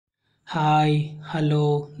Hi,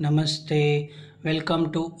 hello, namaste.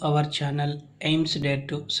 Welcome to our channel Aims Dare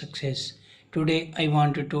to Success. Today I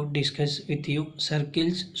wanted to discuss with you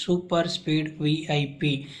circles super speed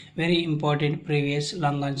VIP. Very important previous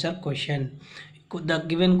long answer question. The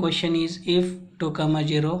given question is if 2,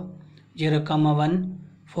 0, 0, 1,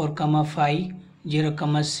 4, 5,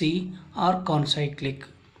 0, C are concyclic.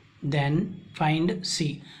 Then find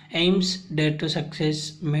C. Aims Dare to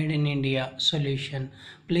Success Made in India solution.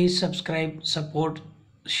 Please subscribe, support,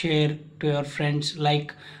 share to your friends,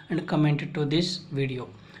 like and comment to this video.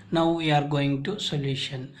 Now we are going to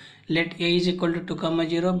solution. Let A is equal to 2,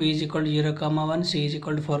 0, B is equal to 0, 1, C is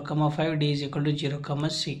equal to 4, 5, D is equal to 0,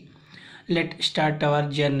 C. Let's start our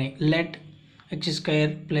journey. Let x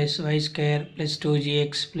square plus y square plus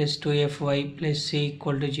 2gx plus 2fy plus c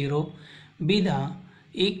equal to 0 be the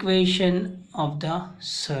equation of the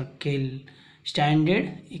circle.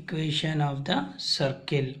 Standard equation of the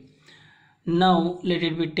circle. Now let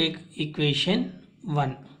it be take equation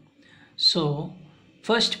 1. So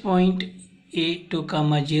first point A 2,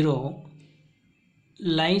 0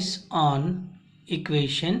 lies on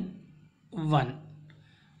equation 1.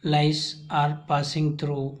 Lies are passing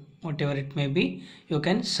through whatever it may be. You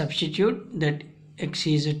can substitute that x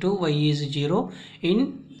is 2, y is 0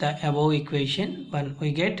 in the above equation 1.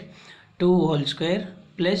 We get 2 whole square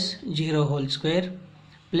plus 0 whole square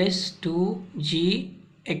plus 2g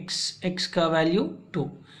x ka value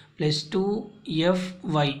 2 plus 2f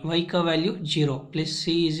y ka value 0 plus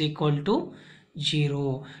c is equal to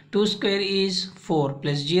 0. 2 square is 4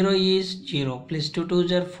 plus 0 is 0 plus 2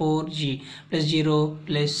 2s are 4g plus 0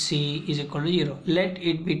 plus c is equal to 0. Let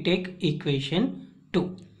it be take equation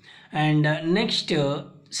 2. And next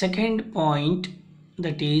second point,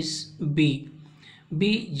 that is B.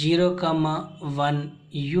 B 0, 1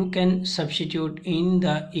 you can substitute in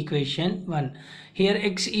the equation 1. Here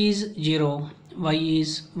x is 0, y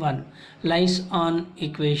is 1 lies on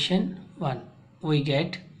equation 1. We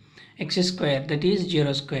get x square, that is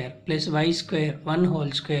 0 square plus y square 1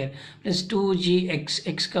 whole square plus 2gx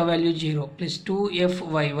x ka value 0 plus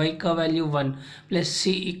 2fy y ka value 1 plus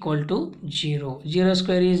c equal to 0. 0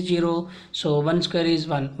 square is 0, so 1 square is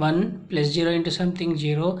 1. 1 plus 0 into something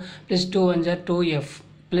 0 plus 2 1s are 2f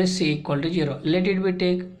plus c equal to 0. Let it be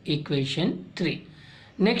take equation 3.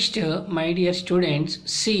 Next my dear students,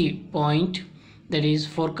 C point, that is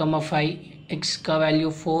 4, 5 x ka value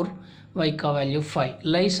 4 y ka value 5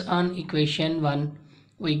 lies on equation 1.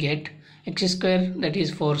 We get x square, that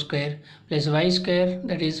is 4 square plus y square,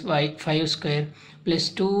 that is 5 square plus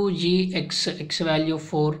 2g x value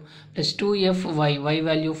 4 plus 2f y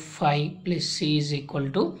value 5 plus c is equal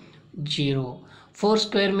to 0. 4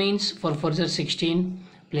 square means 4 4s are 16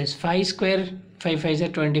 plus 5 square 5 5s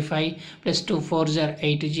are 25 plus 2 4s are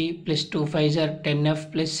 8g plus 2 5s are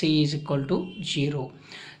 10f plus c is equal to 0.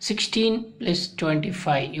 16 plus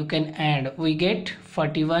 25 you can add, we get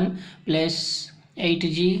 41 plus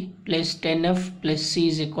 8g plus 10f plus c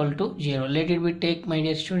is equal to 0. Let it be take, my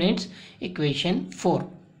dear students, equation 4.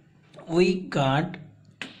 We got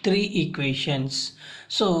 3 equations.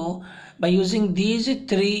 So by using these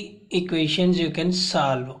 3 equations you can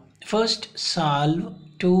solve. First solve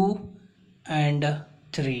 2 and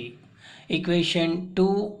 3. Equation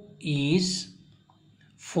 2 is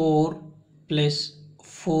 4 plus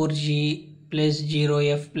 4g plus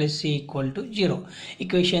 0f plus c equal to 0.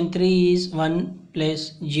 Equation 3 is 1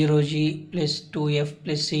 plus 0g plus 2f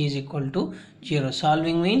plus c is equal to 0.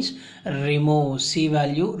 Solving means remove c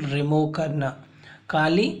value, remove karna.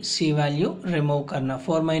 Kali c value remove karna.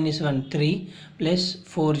 4 minus 1 3 plus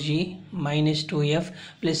 4g minus 2f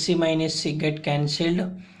plus c minus c get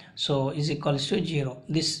cancelled, so is equals to 0.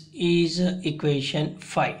 This is equation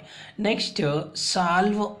 5. Next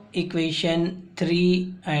solve equation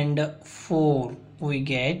 3 and 4. We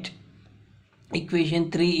get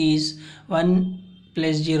equation 3 is 1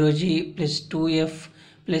 plus 0g plus 2f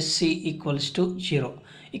plus c equals to 0.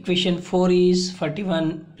 Equation 4 is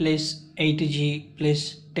 41 plus 8g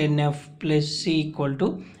plus 10f plus c equal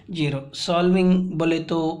to 0. Solving बोले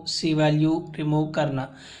तो c value remove करना,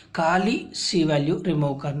 खाली c value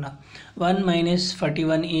remove करना. 1 minus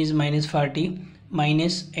 41 is minus 40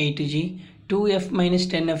 minus 8g, 2f minus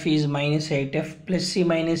 10f is minus 8f plus c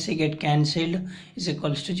minus c get cancelled is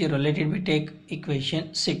equals to 0. Let it be take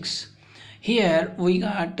equation 6. Here we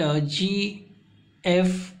got g,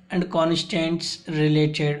 f and constants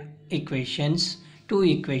related equations, 2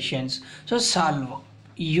 equations. So solve.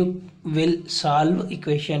 You will solve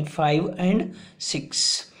equation 5 and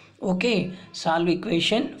 6. Okay, solve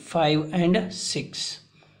equation 5 and 6.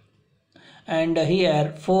 And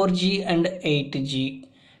here 4g and 8g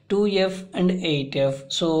 2f and 8f,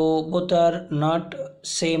 so both are not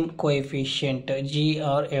same coefficient g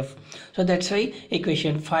or f, so that's why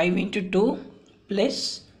equation 5 into 2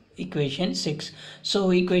 plus equation 6.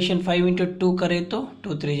 So equation 5 into 2 करे तो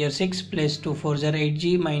 2 3 6 plus 2 4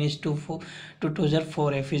 8g minus 2 2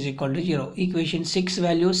 4f is equal to 0. equation 6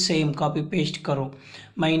 value same copy paste करो,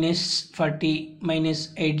 minus 40 minus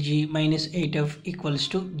 8g minus 8f equals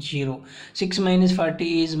to 0. 6 minus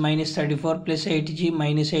 40 is minus 34 plus 8g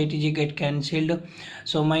minus 8g get cancelled,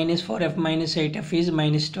 so minus 4f minus 8f is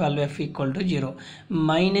minus 12f equal to 0.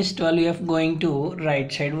 Minus 12f going to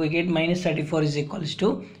right side, we get minus 34 is equals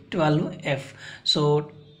to 12f.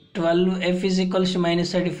 So 12f is equals to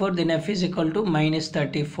minus 34, then f is equal to minus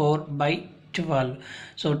 34 by 12.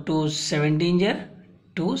 So 2 17 jar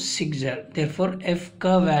 2 6 jar, therefore f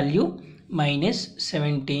का value minus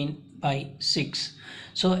 17 by 6.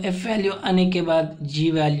 So f value आने के बाद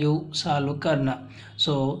g value solve करना.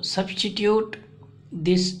 So substitute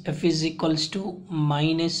this f is equals to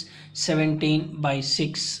minus 17 by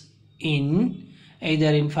 6 in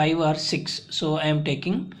either in 5 or 6. So I am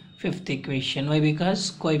taking fifth equation. Why?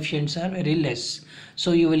 Because coefficients are very less,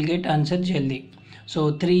 so you will get answer jaldi.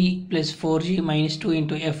 So 3 plus 4g minus 2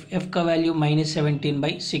 into f, f का value minus 17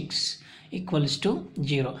 by 6 equals to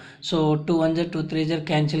 0. So 2 1 jar 2 3 jar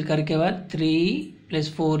cancel करके बाद 3 plus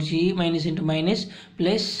 4g minus into minus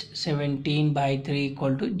plus 17 by 3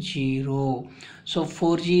 equal to 0. So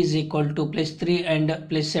 4g is equal to plus 3 and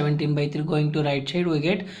plus 17 by 3 going to right side, we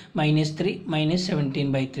get minus 3 minus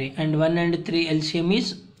 17 by 3, and 1 and 3 LCM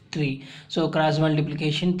is 3. So cross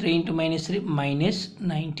multiplication 3 into minus 3 minus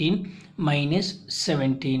 19 minus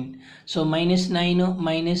 17. So minus 9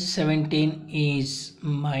 minus 17 is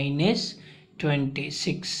minus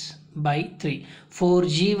 26 by 3.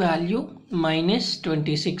 4g value minus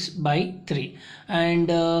 26 by 3,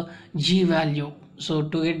 and g value, so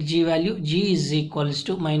to get g value, g is equals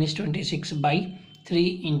to minus 26 by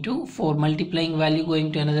 3 into 4, multiplying value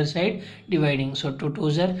going to another side, dividing. So 2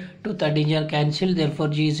 2s are 2 13 are cancelled, therefore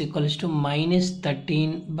g is equals to minus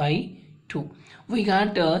 13 by 2. We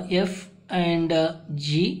got f and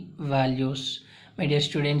g values. My dear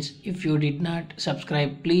students, if you did not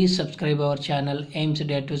subscribe, please subscribe our channel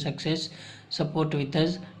AIMSDARETOSUCCESS. Support with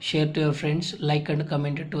us, share to your friends, like and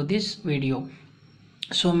comment to this video.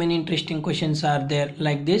 So many interesting questions are there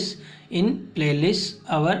like this in playlist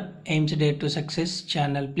our AIMSDARETOSUCCESS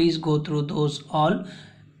channel. Please go through those all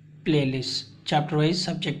playlists, chapter wise,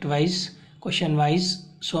 subject wise, question wise.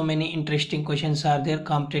 So many interesting questions are there,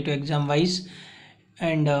 competitive exam wise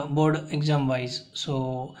and board exam wise.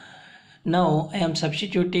 So now I am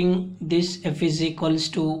substituting this f is equals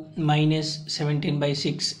to minus 17 by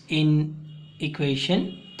 6 in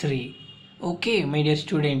equation 3. Okay, my dear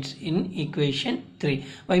students, in equation 3.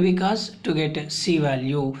 Why? Because to get c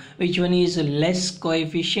value, which one is less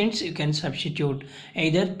coefficients, you can substitute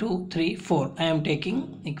either 2 3 4. I am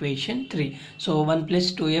taking equation 3. So 1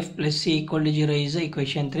 plus 2f plus c equal to 0 is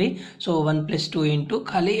equation 3. So 1 plus 2 into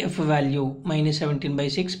khali f value minus 17 by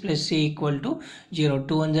 6 plus c equal to 0.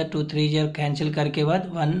 2 1 jar 2 3 jar cancel करके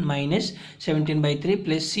बाद 1 minus 17 by 3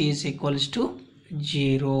 plus c is equals to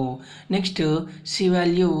 0. Next c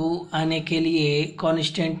value आने के लिए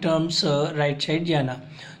constant terms right side जाना.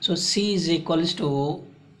 सो c is equals to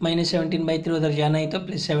minus 17 by 3 उधर जाना है तो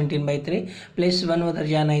plus 17 by 3 plus 1 उधर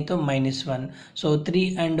जाना है तो minus 1. So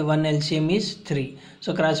 3 and 1 LCM is 3.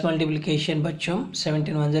 So cross multiplication बच्चों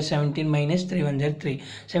 17 1 jar 17 minus 3 1 jar 3.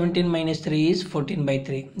 17 minus 3 is 14 by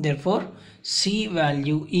 3. Therefore c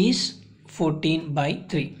value is 14 by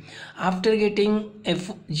 3. After getting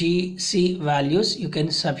f, g, c values, you can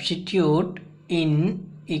substitute in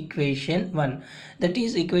equation 1. That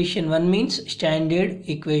is equation 1 means standard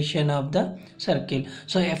equation of the circle.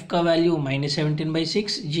 So f का value minus 17 by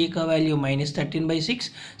 6, g का value minus 13 by 6,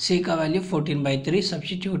 c का value 14 by 3,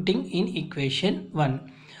 substituting in equation 1.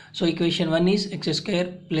 So equation 1 is x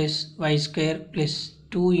square plus y square plus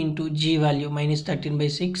 2 into g value minus 13 by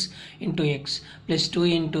 6 into x plus 2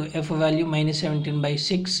 into f value minus 17 by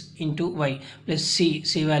 6 into y plus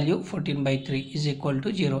c value 14 by 3 is equal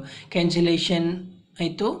to 0. Cancellation है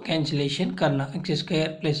तो cancellation करना, x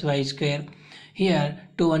square plus y square. Here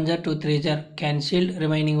 2 1 jar 2 3 jar cancelled,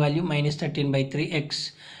 remaining value minus 13 by 3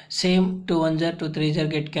 x. Same 2 1 jar 2 3 jar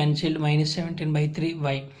get cancelled, minus 17 by 3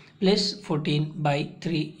 y plus 14 by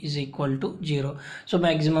 3 is equal to 0. So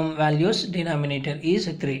maximum values denominator is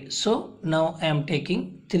 3. So now I am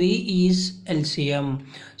taking 3 is LCM.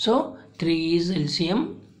 So 3 is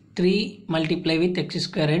LCM. 3 multiply with x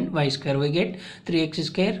square and y square, we get 3x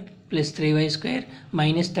square plus 3y square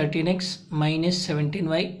minus 13x minus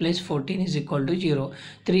 17y plus 14 is equal to 0.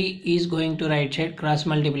 3 is going to right side, cross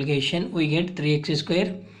multiplication. We get 3x square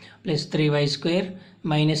plus 3y square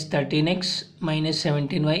minus 13x minus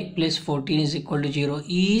 17y plus 14 is equal to 0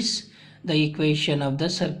 is the equation of the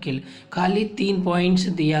circle. खाली 3 points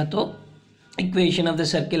दिया तो equation of the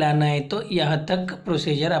circle आना है तो यहाँ तक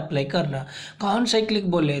procedure apply करना. Concyclic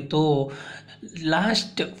बोले तो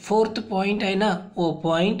लास्ट 4th पॉइंट है ना, वो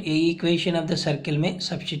पॉइंट ये इक्वेशन ऑफ द सर्किल में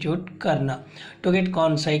सब्स्टिट्यूट करना. To get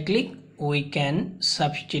concyclic we can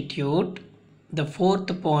substitute the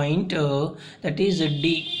 4th point that is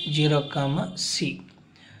D 0, C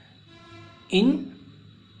in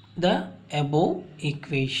the above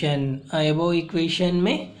equation. above equation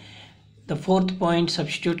में द 4th पॉइंट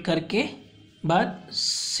सब्स्टिट्यूट करके बाद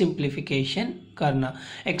simplification करना.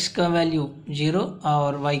 x का value 0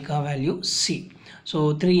 और y का value c. So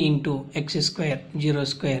 3 into x square 0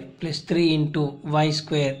 square plus 3 into Y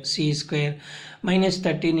square c square minus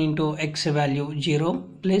 13 into x value 0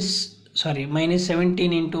 plus minus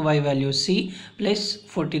 17 into y value c plus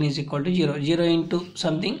 14 is equal to 0. 0 into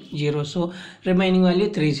something 0. So remaining value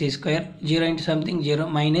 3c square. 0 into something 0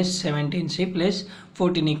 minus 17c plus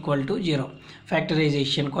 14 equal to 0.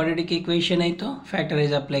 Factorization. Quadratic equation है तो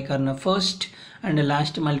factorize apply करना. First and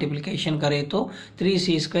last multiplication करे तो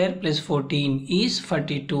 3c square plus 14 is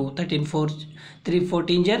 42. 3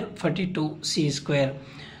 14 jar 42c square.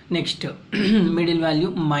 Next middle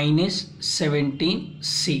value minus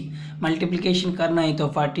 17c. Multiplication करना है तो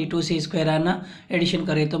 42c square आना, addition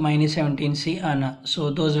करे तो माइनस 17c आना. So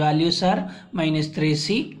those values are minus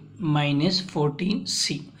 3c minus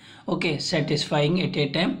 14c. Okay, satisfying at a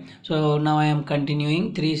time. So now I am continuing.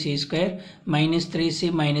 3c square minus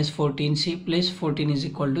 3c minus 14c plus 14 is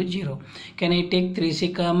equal to 0. Can I take 3c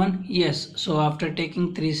common? Yes. So after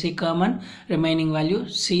taking 3c common, remaining value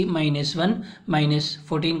c minus 1 minus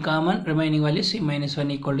 14 common, remaining value c minus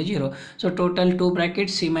 1 equal to 0. So total 2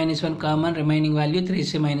 brackets, c minus 1 common, remaining value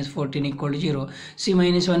 3c minus 14 equal to 0. c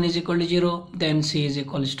minus 1 is equal to 0, then c is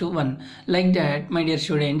equals to 1. Like that, my dear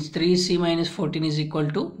students, 3c minus 14 is equal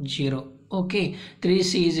to 0. Okay,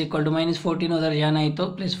 3c is equal to minus 14 उधर जाना है तो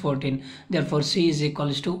plus 14. Therefore c is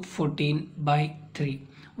equals to 14 by 3.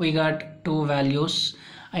 We got two values.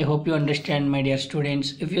 I hope you understand, my dear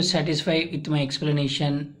students. If you satisfied with my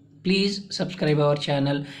explanation, please subscribe our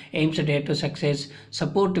channel AIMSDARETOSUCCESS.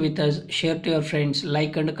 Support with us, share to your friends,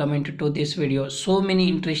 like and comment to this video. So many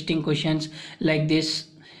interesting questions like this.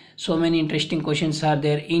 So many interesting questions are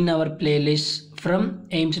there in our playlist from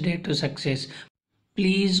AIMSDARETOSUCCESS.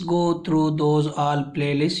 Please go through those all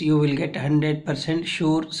playlists. You will get 100%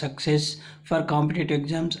 sure success for competitive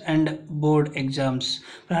exams and board exams.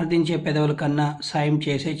 ప్రార్థించే పెదవుల కన్నా సాయం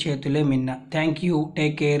చేసే చేతులే మిన్న. Thank you.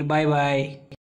 Take care. Bye bye.